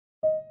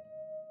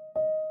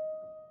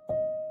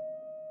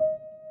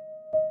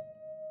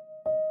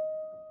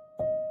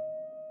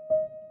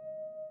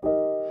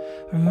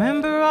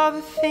Remember all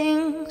the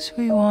things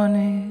we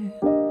wanted,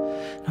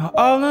 now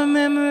all the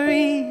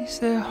memories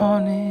they're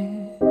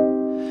haunted.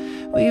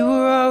 We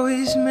were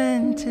always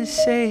meant to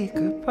say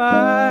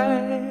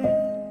goodbye.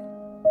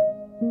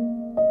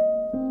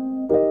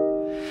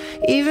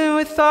 Even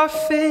with our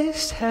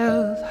fists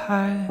held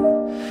high,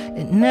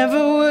 it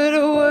never would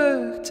have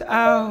worked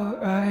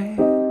out right.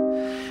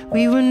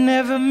 We were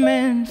never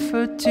meant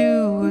for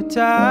do or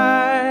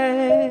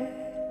die.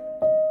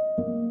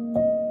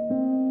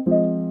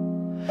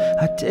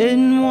 I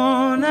didn't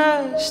want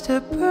us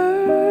to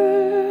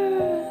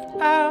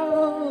burn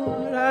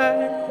out.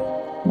 I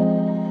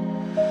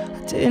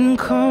didn't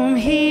come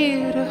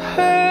here to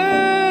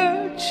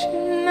hurt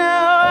you.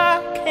 Now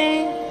I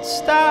can't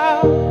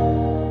stop.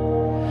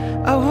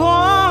 I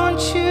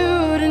want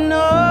you to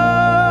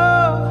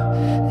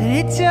know that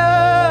it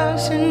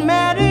doesn't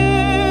matter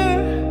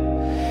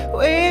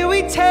where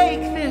we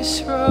take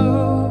this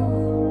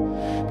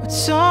road, but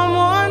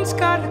someone's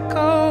gotta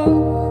go.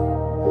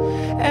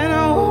 And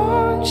I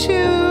want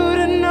you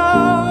to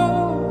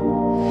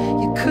know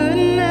you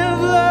couldn't have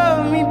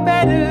loved me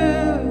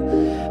better,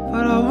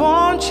 but I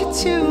want you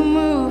to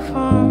move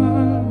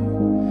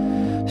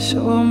on.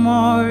 So I'm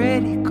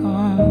already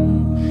gone.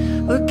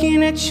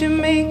 Looking at you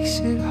makes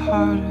it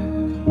harder,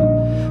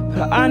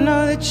 but I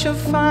know that you'll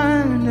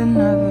find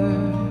another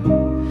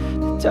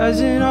that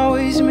doesn't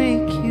always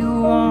make you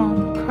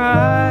wanna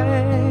cry.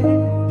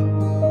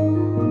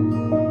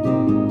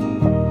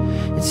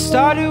 It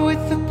started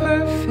with the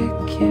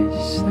perfect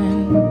kiss,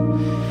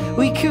 then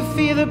we could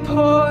feel the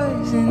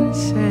poison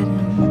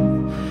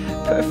setting.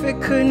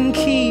 Perfect couldn't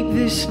keep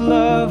this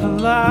love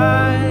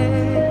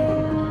alive.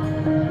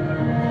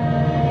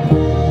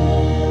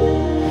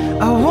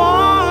 I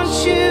want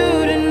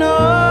you to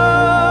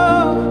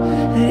know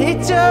that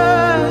it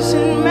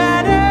doesn't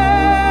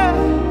matter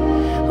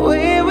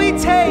where we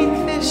take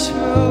this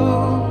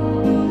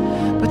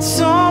road, but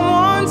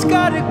someone's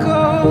gotta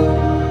go.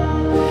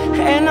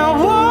 And I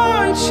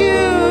want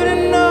you to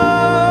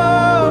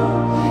know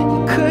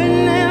you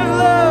couldn't have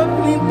loved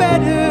me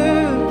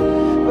better,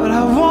 but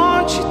I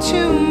want you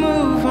to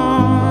move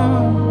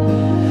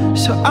on.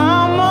 So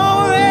I'm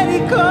already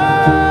gone.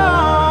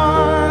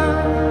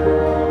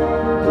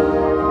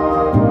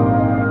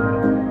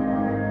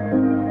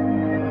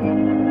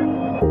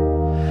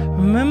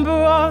 Remember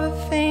all the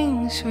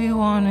things we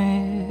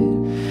wanted,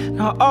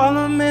 now all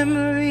the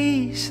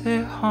memories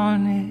they're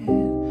haunted.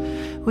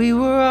 We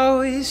were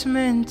always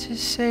meant to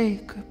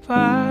say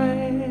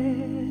goodbye.